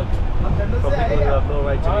hospitality from people who have no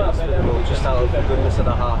right to be hospitable, just out of the goodness of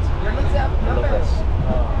their heart. I love this.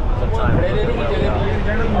 Sometimes I don't know where we are.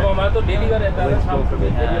 Winds blow from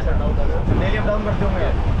your hair. Daily up down करते होंगे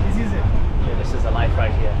इसी से. Yeah, this is the life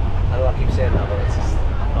right here. I know I keep saying that, but it's just,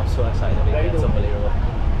 I'm so excited to be here. It's unbelievable.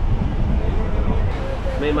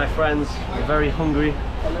 Me and my friends are very hungry.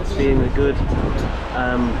 It's been a good,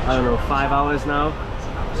 I don't know, 5 hours now.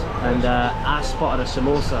 And I spotted a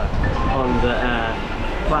samosa on the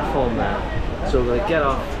platform there. So we're gonna get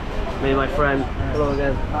off. Me and my friend, hello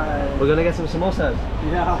again. Hi. We're gonna get some samosas.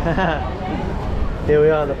 Yeah. Here we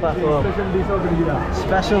are on the platform. Special dish of India.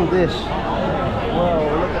 Special dish. Whoa,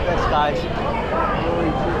 look at this, guys.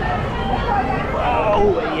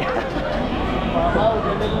 Oh, yeah.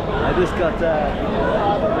 I just got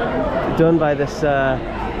done by this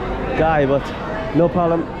guy, but no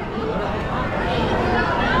problem.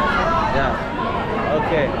 Yeah.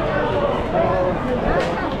 Okay.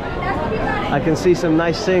 I can see some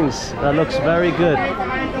nice things. That looks very good.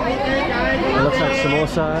 It looks like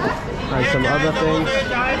samosa and some other things.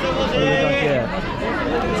 What do we got here?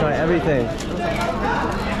 Try everything.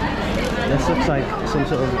 This looks like some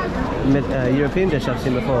sort of European dish I've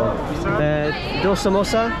seen before. Do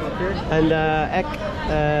samosa and egg,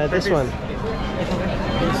 this one.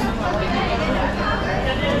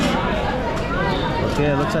 Okay,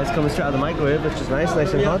 it looks like it's coming straight out of the microwave, which is nice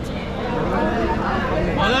and hot.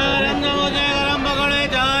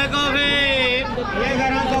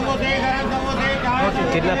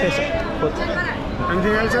 Kitna paisa?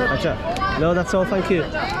 Anything else, sir? Acha. No, that's all, thank you.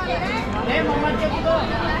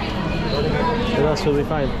 The rest will be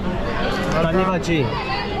fine. Dhanyavad ji.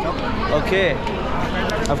 Okay.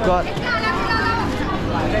 I've got...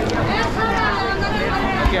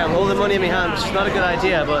 Okay, I'm holding money in my hand, which is not a good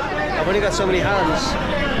idea, but I've only got so many hands.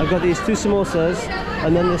 I've got these 2 samosas,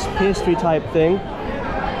 and then this pastry type thing.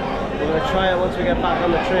 We're going to try it once we get back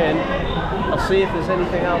on the train. I'll see if there's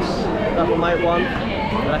anything else that we might want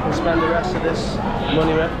that I can spend the rest of this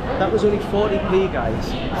money with. That was only 40p,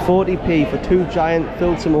 guys. 40p for 2 giant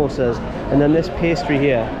filled samosas, and then this pastry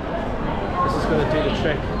here. This is going to do the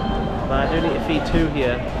trick. But I do need to feed 2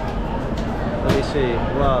 here. Let me see.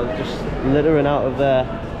 Wow, just littering out of there.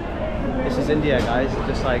 This is India, guys.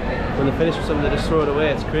 Just like when they finish with something, they just throw it away.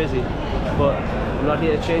 It's crazy. But I'm not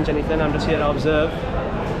here to change anything. I'm just here to observe.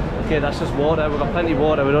 Okay, that's just water. We've got plenty of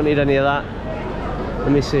water. We don't need any of that.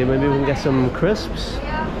 Let me see. Maybe we can get some crisps.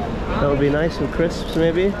 That would be nice. Some crisps,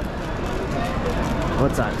 maybe.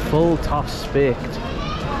 What's that? Full toss baked.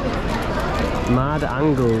 Mad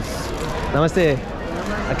angles. Namaste.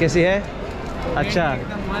 Kaisi hai? Acha.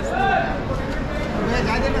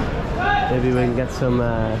 Maybe we can get some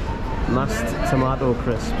masked tomato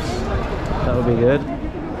crisps. That would be good.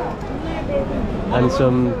 And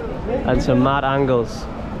some mad angles.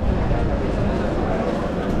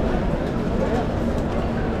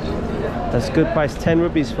 That's good price. 10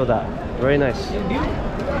 rupees for that. Very nice.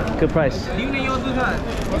 Good price.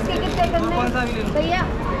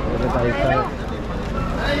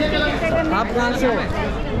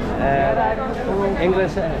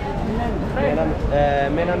 English.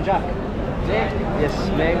 My name Jack. Yes,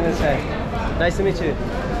 my English. Nice to meet you.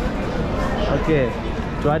 Okay.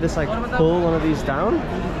 Do I just like pull one of these down?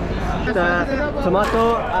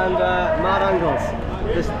 Tomato and mad angles.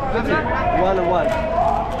 Just 1 and 1.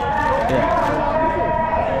 Yeah.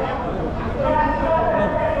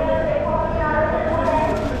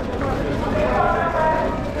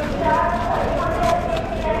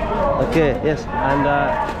 Okay, yes, and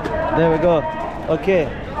there we go. Okay,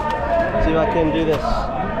 see if I can do this. I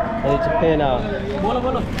need to pay now.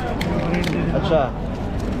 Acha.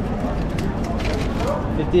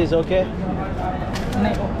 50 is okay?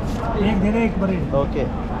 Okay.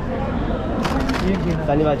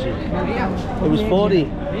 It was 40.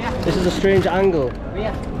 This is a strange angle,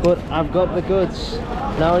 but I've got the goods.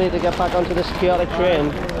 Now I need to get back onto this chaotic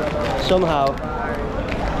train somehow.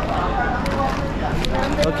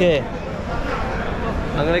 Okay.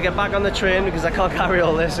 I'm gonna get back on the train because I can't carry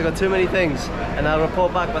all this. I've got too many things, and I'll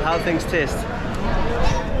report back with how things taste.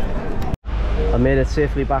 I made it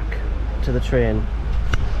safely back to the train.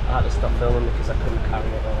 I had to stop filming because I couldn't carry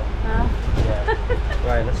it all. Yeah.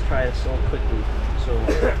 Right, let's try this all quickly. So,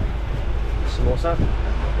 samosa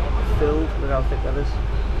filled. Look how thick that is.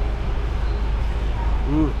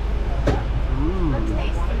 Mmm. Mmm.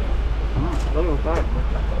 Look at that.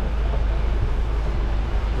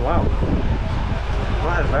 Wow.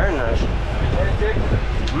 Wow, very nice.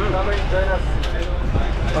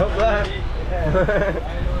 Oh, that.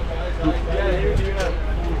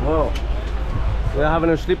 Whoa. We're having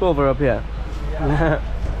a sleepover up here.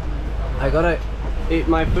 I gotta eat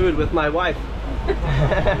my food with my wife.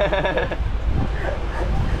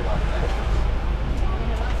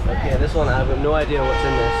 Okay, this one I have no idea what's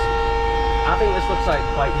in this. I think this looks like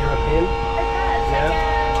quite European. Yeah.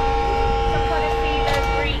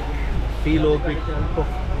 Phyllo Greek puff,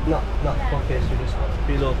 not puff pastry, just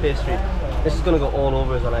phyllo pastry. This is gonna go all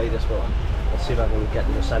over us when I eat this one. Let's see if I can get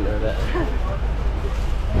in the center of it.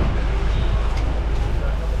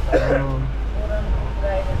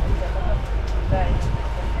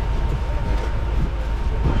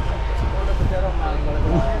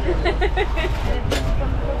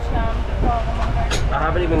 I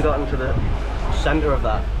haven't even gotten to the center of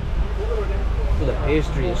that. The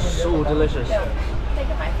pastry is so delicious. Take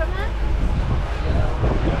a bite from that.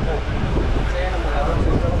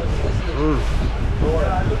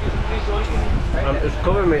 It's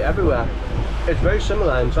covering me everywhere. It's very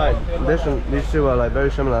similar inside. This and these two are like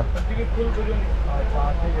very similar.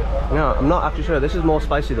 No, I'm not actually sure. This is more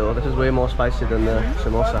spicy though. This is way more spicy than the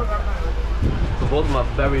samosa. But both of them are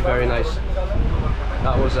very, very nice.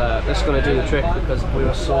 That was this is going to do the trick because we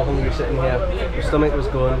were so hungry sitting here. The stomach was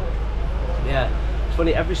going. Yeah. It's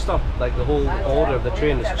funny, every stop, like the whole order of the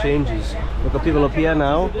train just changes. We've got people up here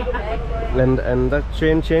now, and that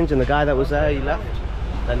train changed, and the guy that was there, he left.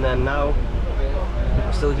 And then now,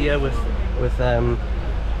 we're still here with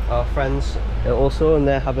our friends also, and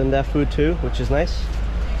they're having their food too, which is nice.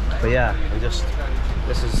 But yeah, this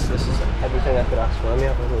is everything I could ask for. Let me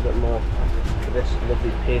have a little bit more of this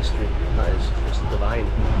lovely pastry. That is just divine.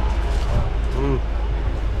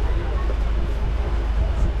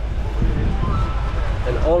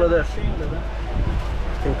 And all of this,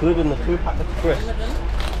 including the 2 packets of crisps,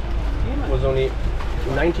 was only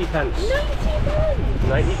 90 pence.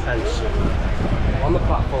 90 pence on the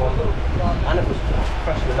platform, and it was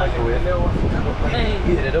fresh in the microwave. He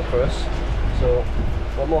heated it up for us, so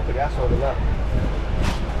what more could you ask for than that?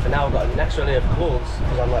 And And now I've got an extra layer of clothes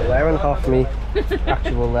because I'm like wearing half me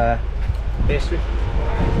actual pastry.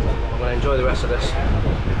 I'm going to enjoy the rest of this.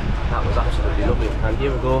 That was absolutely lovely. And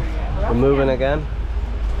here we go, we're moving again.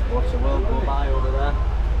 Watch the world go by over there.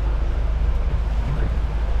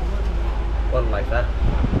 One like that.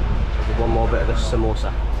 I'll do one more bit of this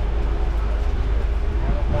samosa.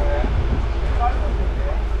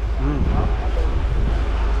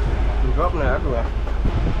 I'm dropping it everywhere.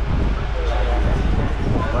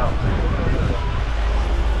 Wow.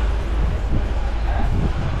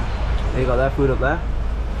 They got their food up there.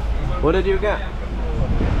 What did you get?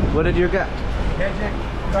 What did you get? We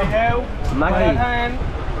have Maggi. and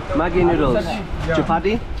Maggi noodles.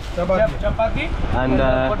 Chapati. chapati And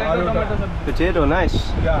potato tomato sabji. potato, nice.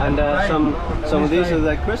 Yeah. And some of these are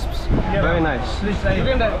like crisps. Very nice. You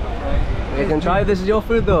can try. You can try. This is your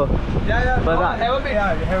food though. Yeah. But that. Have a bit.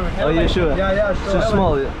 Yeah, have it. Are you sure? Yeah, It's sure. too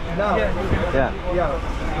small. Yeah. Yeah.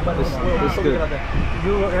 But This is good.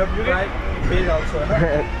 You have to try fish also.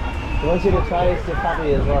 I want you to try this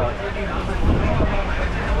chapati as well.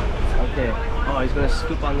 Okay. Oh, he's gonna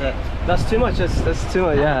scoop on that. That's too much. That's too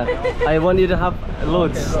much. Yeah. I want you to have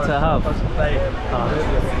loads to have.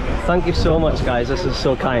 Oh, thank you so much, guys. This is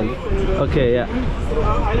so kind. Okay. Yeah.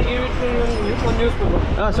 I'll give it to one newspaper.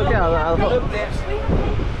 Oh, it's okay. I'll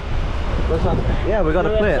What's that? Yeah, we got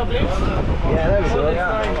a plate. Yeah, there we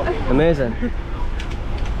go. Amazing.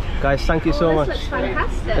 Guys, thank you so This much. looks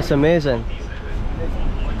fantastic. It's amazing.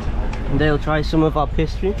 And they'll try some of our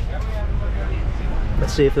pastry.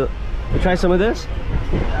 Let's see if they'll try some of this.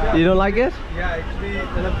 You don't like it? Yeah, actually.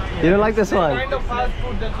 You don't like this one? Kind of fast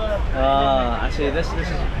food. That's why. Ah, I see.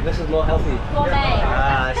 This is more healthy. Gourmet.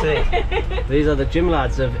 Ah, I see. These are the gym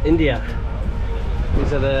lads of India.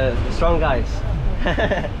 These are the strong guys.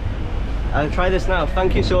 I'll try this now.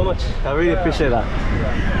 Thank you so much. I really appreciate that.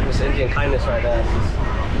 This Indian kindness right there.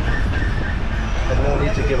 There's no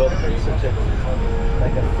need to give up. It's such a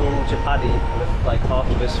like a full chapati with like half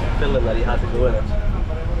of his filling that he had to go in it.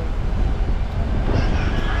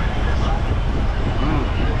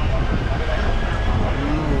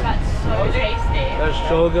 That's so tasty. That's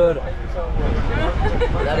so good.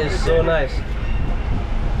 That is so nice.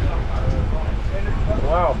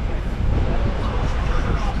 Wow.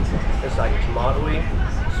 It's like tomatoey,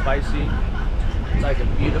 spicy. It's like a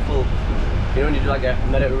beautiful, you know when you do like a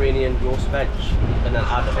Mediterranean roast veg and then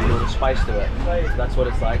add a load of spice to it. That's what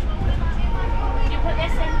it's like. Can you put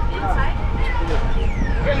this inside?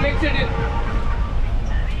 You can mix it in.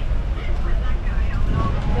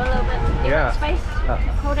 You're a little bit. You Yeah. got space?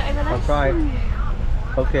 Hold it over this. I'll try.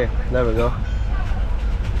 Okay, there we go.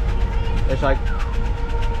 It's like,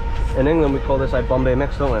 in England we call this like Bombay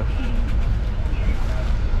mix, don't we?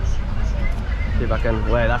 See if I can,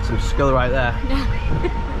 wait, that's some skill right there.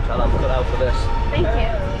 Tell I'm cut out for this. Thank you.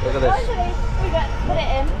 Look at this. Put it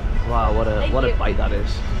in. Wow, what Thank a you. bite that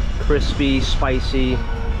is. Crispy, spicy,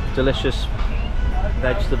 delicious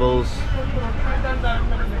vegetables.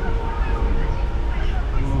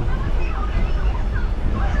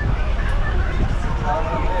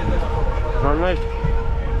 Not nice.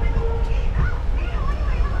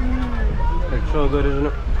 It's so good, isn't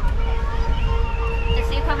it? It's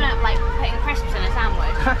the equivalent of like putting crisps in a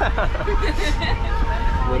sandwich.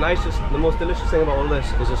 The most delicious thing about all this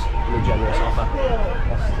is just the generous offer.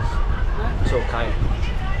 That's just so kind.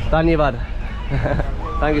 Dhanyavad.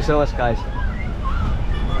 Thank you so much, guys.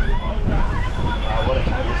 Wow, what a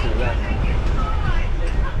time this is there.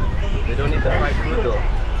 They don't need the fried food though.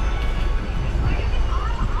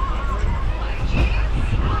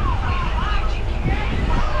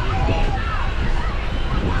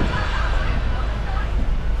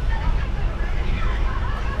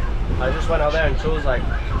 I just went out there and chose like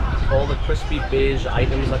all the crispy beige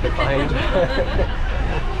items I could find.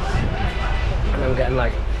 And I'm getting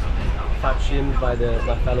like fat shamed by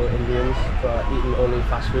my fellow Indians for eating only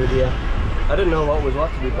fast food here. I didn't know what was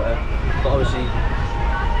what, to be fair, but obviously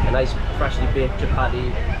a nice freshly baked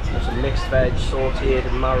chapati with some mixed veg, sauteed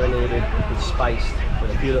and marinated and spiced with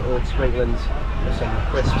a few little sprinklings with some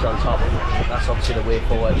crisps on top. That's obviously the way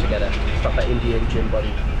forward to get a proper Indian gym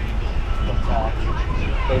body. But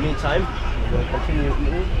in the meantime, we're going to continue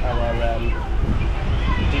eating our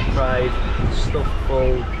deep fried, stuffed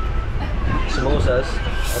full samosas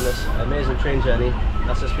on this amazing train journey.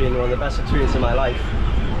 That's just been one of the best experiences of my life.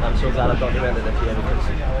 I'm so glad I've documented it here because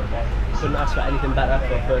I couldn't ask for anything better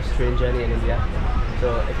for a first train journey in India.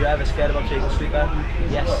 So if you're ever scared about taking a sleeper,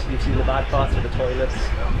 yes, you've seen the bad parts of the toilets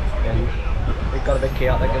and it got a bit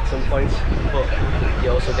chaotic at some points, but you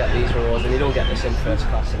also get these rewards and you don't get this in first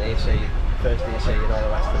class and AC, first AC and all the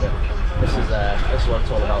rest of it. This is what it's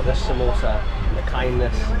all about. This samosa the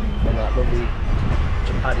kindness and that lovely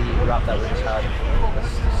chapati wrap that we just had.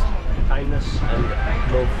 That's just kindness and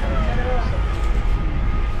love.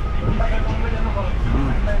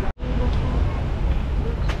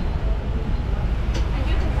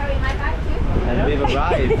 And we've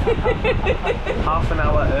arrived half an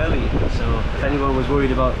hour early, so if anyone was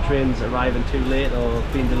worried about trains arriving too late or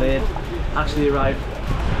being delayed, actually arrived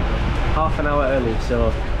half an hour early,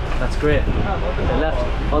 so that's great. They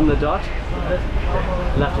left on the dot,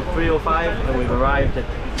 left at 3:05 and we've arrived at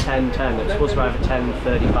 10:10. It was supposed to arrive at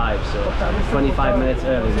 10:35, so 25 minutes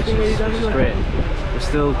early, which is great. We're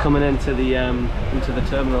still coming into the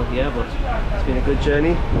terminal here, but it's been a good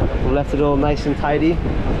journey. We've left it all nice and tidy.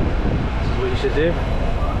 What you should do.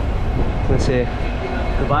 I'm gonna say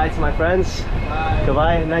goodbye to my friends.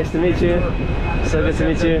 Goodbye, nice to meet you. So good to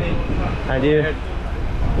meet you. And you.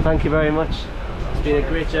 Thank you very much. It's been a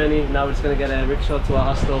great journey. Now we're just gonna get a rickshaw to our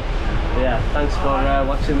hostel. But yeah, thanks for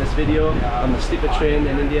watching this video on the sleeper train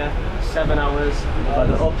in India. 7 hours, about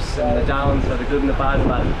the ups and the downs, about the good and the bad,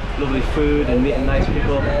 about lovely food and meeting nice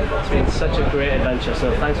people. It's been such a great adventure.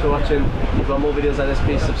 So thanks for watching. If you want more videos like this,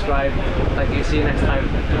 please subscribe. Thank you. See you next time.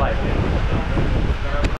 Bye.